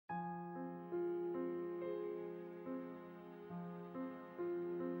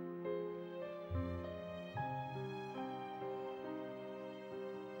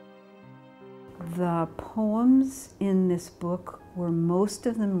The poems in this book were most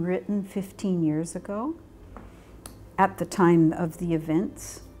of them written 15 years ago at the time of the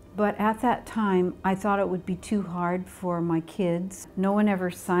events. But at that time, I thought it would be too hard for my kids. No one ever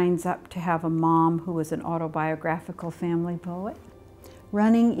signs up to have a mom who was an autobiographical family poet.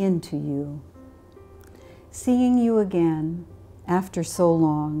 Running into you, seeing you again after so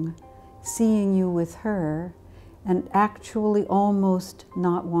long, seeing you with her, and actually almost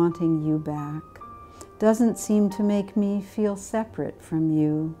not wanting you back, doesn't seem to make me feel separate from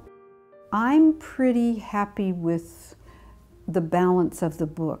you. I'm pretty happy with the balance of the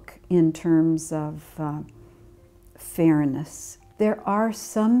book in terms of fairness. There are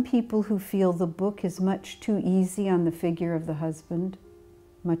some people who feel the book is much too easy on the figure of the husband,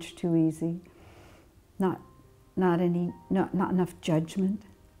 much too easy. Not enough judgment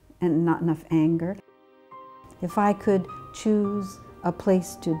and not enough anger. If I could choose a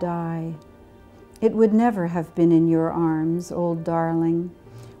place to die, it would never have been in your arms, old darling.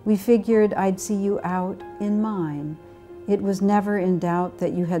 We figured I'd see you out in mine. It was never in doubt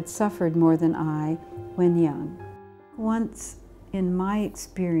that you had suffered more than I when young. Once, in my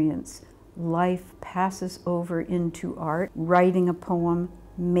experience, life passes over into art. Writing a poem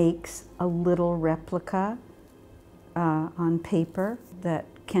makes a little replica on paper that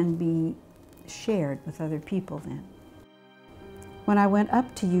can be shared with other people then. When I went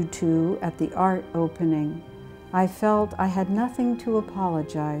up to you two at the art opening, I felt I had nothing to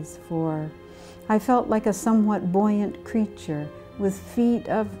apologize for. I felt like a somewhat buoyant creature with feet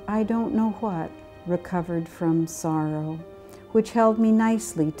of I don't know what, recovered from sorrow, which held me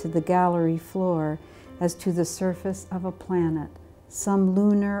nicely to the gallery floor as to the surface of a planet, some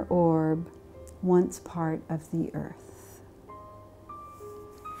lunar orb, once part of the earth.